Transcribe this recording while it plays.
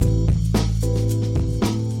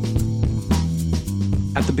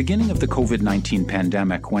At the beginning of the COVID-19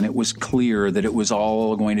 pandemic, when it was clear that it was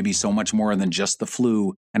all going to be so much more than just the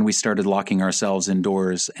flu, and we started locking ourselves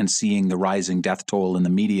indoors and seeing the rising death toll in the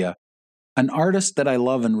media, an artist that I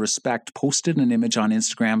love and respect posted an image on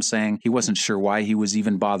Instagram saying he wasn't sure why he was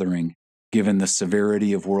even bothering. Given the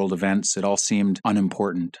severity of world events, it all seemed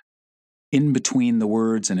unimportant. In between the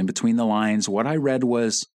words and in between the lines, what I read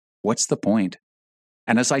was, "What's the point?"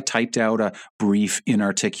 And as I typed out a brief,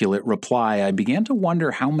 inarticulate reply, I began to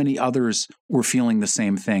wonder how many others were feeling the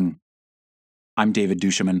same thing. I'm David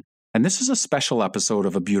Duchemin, and this is a special episode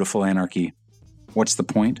of A Beautiful Anarchy. What's the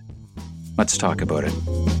point? Let's talk about it.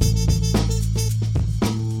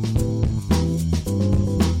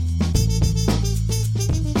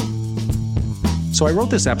 So I wrote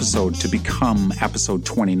this episode to become episode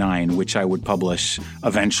 29, which I would publish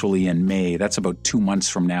eventually in May. That's about 2 months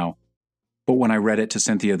from now. But when I read it to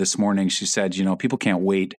Cynthia this morning, she said, people can't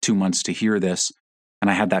wait 2 months to hear this. And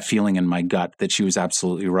I had that feeling in my gut that she was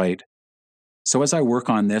absolutely right. So as I work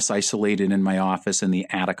on this, isolated in my office in the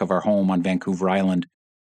attic of our home on Vancouver Island,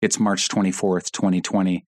 it's March 24th,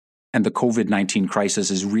 2020. And the COVID-19 crisis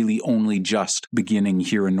is really only just beginning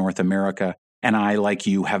here in North America. And I, like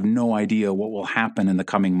you, have no idea what will happen in the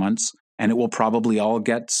coming months. And it will probably all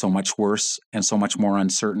get so much worse and so much more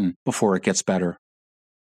uncertain before it gets better.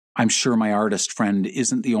 I'm sure my artist friend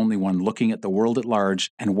isn't the only one looking at the world at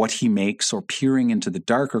large and what he makes, or peering into the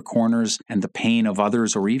darker corners and the pain of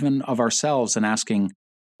others or even of ourselves and asking,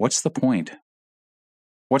 what's the point?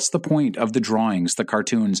 What's the point of the drawings, the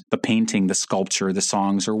cartoons, the painting, the sculpture, the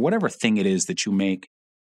songs, or whatever thing it is that you make?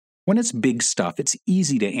 When it's big stuff, it's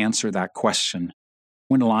easy to answer that question.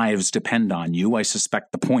 When lives depend on you, I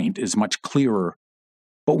suspect the point is much clearer.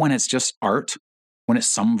 But when it's just art, when it's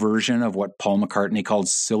some version of what Paul McCartney called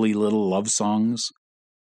silly little love songs?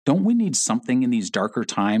 Don't we need something in these darker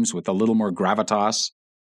times with a little more gravitas?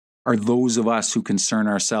 Are those of us who concern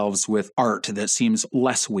ourselves with art that seems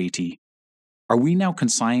less weighty? Are we now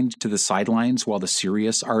consigned to the sidelines while the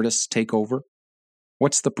serious artists take over?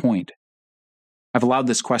 What's the point? I've allowed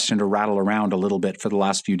this question to rattle around a little bit for the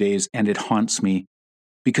last few days, and it haunts me.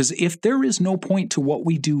 Because if there is no point to what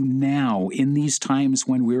we do now in these times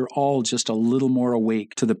when we're all just a little more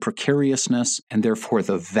awake to the precariousness and therefore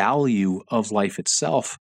the value of life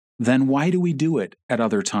itself, then why do we do it at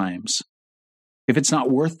other times? If it's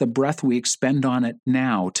not worth the breath we expend on it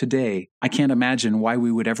now, today, I can't imagine why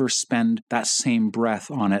we would ever spend that same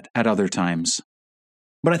breath on it at other times.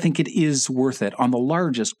 But I think it is worth it on the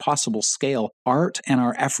largest possible scale. Art and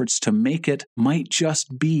our efforts to make it might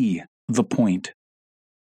just be the point.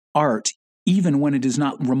 Art, even when it is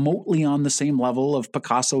not remotely on the same level of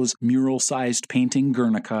Picasso's mural-sized painting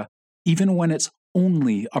Guernica, even when it's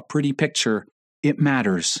only a pretty picture, it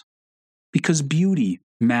matters. Because beauty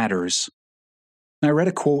matters. I read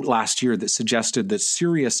a quote last year that suggested that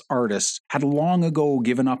serious artists had long ago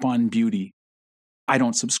given up on beauty. I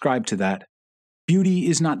don't subscribe to that. Beauty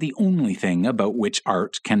is not the only thing about which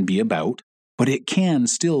art can be about, but it can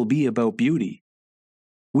still be about beauty.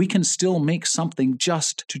 We can still make something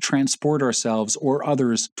just to transport ourselves or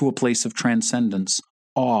others to a place of transcendence,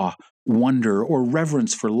 awe, wonder, or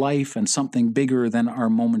reverence for life and something bigger than our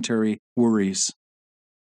momentary worries.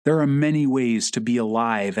 There are many ways to be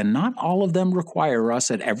alive, and not all of them require us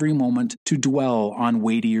at every moment to dwell on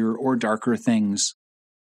weightier or darker things.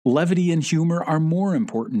 Levity and humor are more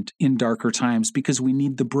important in darker times because we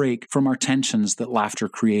need the break from our tensions that laughter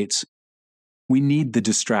creates. We need the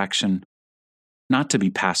distraction. Not to be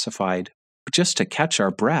pacified, but just to catch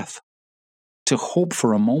our breath. To hope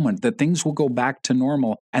for a moment that things will go back to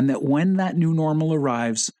normal, and that when that new normal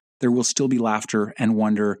arrives, there will still be laughter and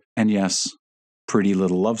wonder, and yes, pretty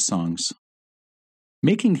little love songs.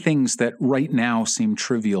 Making things that right now seem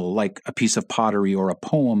trivial, like a piece of pottery or a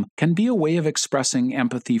poem, can be a way of expressing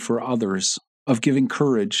empathy for others, of giving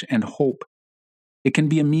courage and hope. It can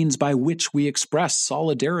be a means by which we express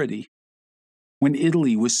solidarity. When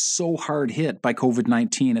Italy was so hard hit by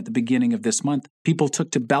COVID-19 at the beginning of this month, people took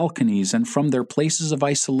to balconies, and from their places of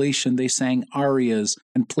isolation they sang arias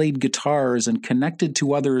and played guitars and connected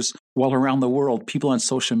to others, while around the world people on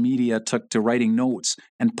social media took to writing notes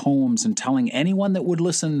and poems and telling anyone that would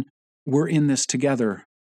listen, "We're in this together.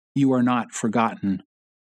 You are not forgotten."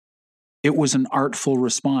 It was an artful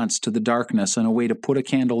response to the darkness and a way to put a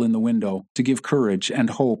candle in the window, to give courage and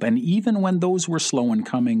hope, and even when those were slow in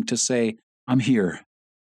coming, to say, "I'm here."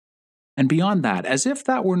 And beyond that, as if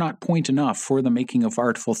that were not point enough for the making of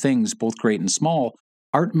artful things, both great and small,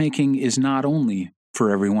 art making is not only for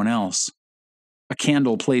everyone else. A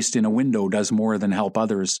candle placed in a window does more than help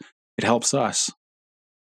others. It helps us.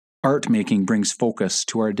 Art making brings focus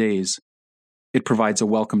to our days. It provides a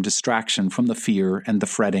welcome distraction from the fear and the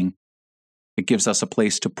fretting. It gives us a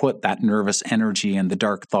place to put that nervous energy and the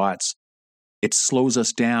dark thoughts. It slows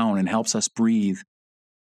us down and helps us breathe.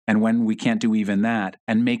 And when we can't do even that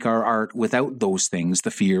and make our art without those things,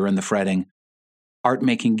 the fear and the fretting, art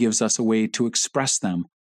making gives us a way to express them,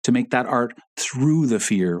 to make that art through the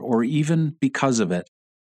fear or even because of it.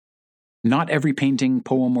 Not every painting,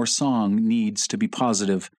 poem, or song needs to be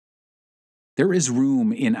positive. There is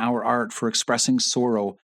room in our art for expressing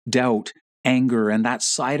sorrow, doubt, anger, and that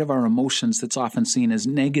side of our emotions that's often seen as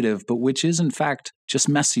negative, but which is in fact just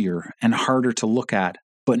messier and harder to look at,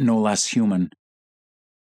 but no less human.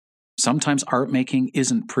 Sometimes art making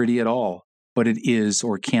isn't pretty at all, but it is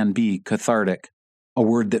or can be cathartic, a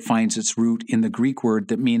word that finds its root in the Greek word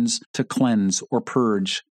that means to cleanse or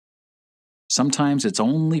purge. Sometimes its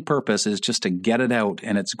only purpose is just to get it out,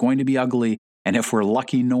 and it's going to be ugly, and if we're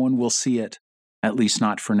lucky, no one will see it, at least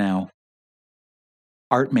not for now.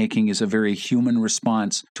 Art making is a very human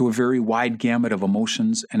response to a very wide gamut of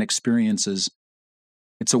emotions and experiences.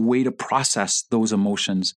 It's a way to process those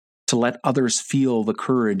emotions, to let others feel the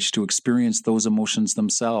courage to experience those emotions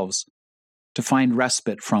themselves, to find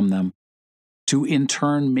respite from them, to in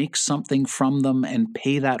turn make something from them and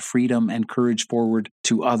pay that freedom and courage forward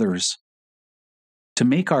to others. To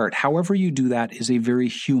make art, however you do that, is a very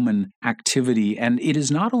human activity, and it is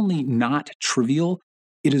not only not trivial,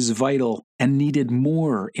 it is vital and needed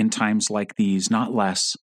more in times like these, not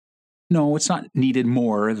less. No, it's not needed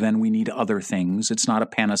more than we need other things. It's not a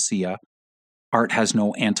panacea. Art has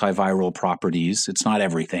no antiviral properties. It's not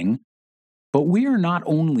everything. But we are not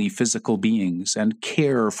only physical beings, and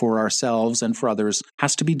care for ourselves and for others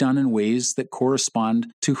has to be done in ways that correspond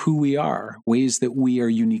to who we are, ways that we are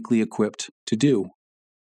uniquely equipped to do.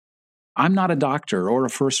 I'm not a doctor or a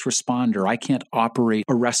first responder. I can't operate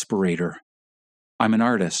a respirator. I'm an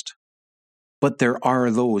artist. But there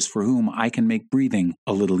are those for whom I can make breathing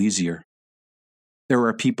a little easier. There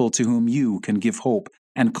are people to whom you can give hope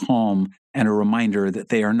and calm and a reminder that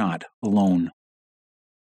they are not alone.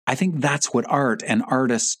 I think that's what art and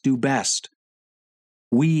artists do best.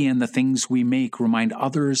 We and the things we make remind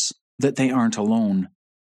others that they aren't alone,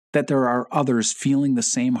 that there are others feeling the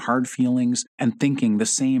same hard feelings and thinking the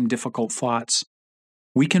same difficult thoughts.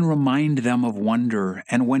 We can remind them of wonder,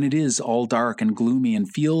 and when it is all dark and gloomy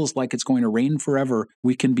and feels like it's going to rain forever,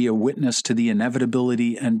 we can be a witness to the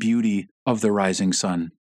inevitability and beauty of the rising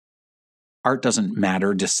sun. Art doesn't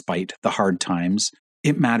matter despite the hard times.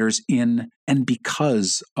 It matters in and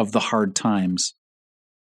because of the hard times.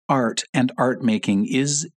 Art and art making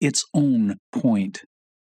is its own point.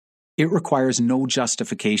 It requires no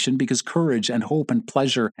justification because courage and hope and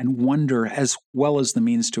pleasure and wonder, as well as the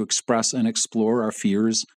means to express and explore our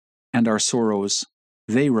fears and our sorrows,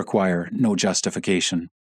 they require no justification.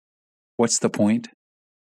 What's the point?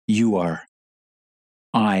 You are.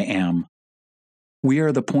 I am. We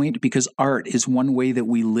are the point because art is one way that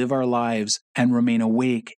we live our lives and remain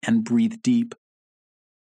awake and breathe deep.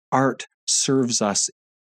 Art serves us.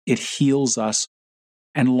 It heals us.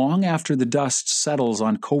 And long after the dust settles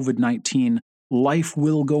on COVID-19, life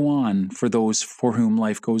will go on for those for whom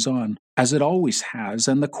life goes on, as it always has.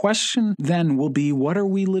 And the question then will be, what are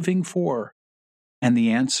we living for? And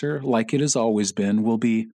the answer, like it has always been, will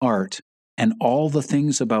be art and all the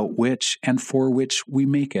things about which and for which we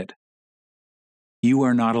make it. You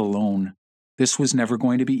are not alone. This was never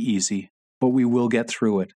going to be easy, but we will get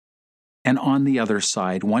through it. And on the other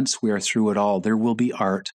side, once we are through it all, there will be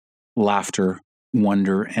art, laughter,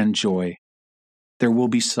 wonder, and joy. There will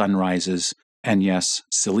be sunrises, and yes,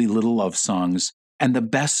 silly little love songs, and the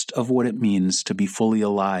best of what it means to be fully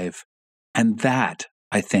alive. And that,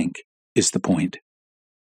 I think, is the point.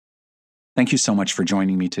 Thank you so much for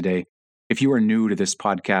joining me today. If you are new to this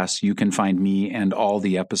podcast, you can find me and all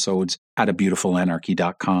the episodes at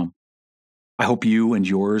abeautifulanarchy.com. I hope you and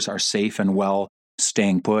yours are safe and well,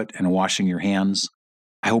 staying put and washing your hands.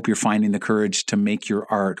 I hope you're finding the courage to make your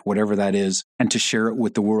art, whatever that is, and to share it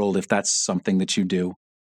with the world if that's something that you do.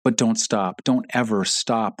 But don't stop. Don't ever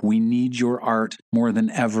stop. We need your art more than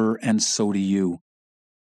ever, and so do you.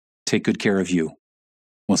 Take good care of you.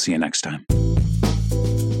 We'll see you next time.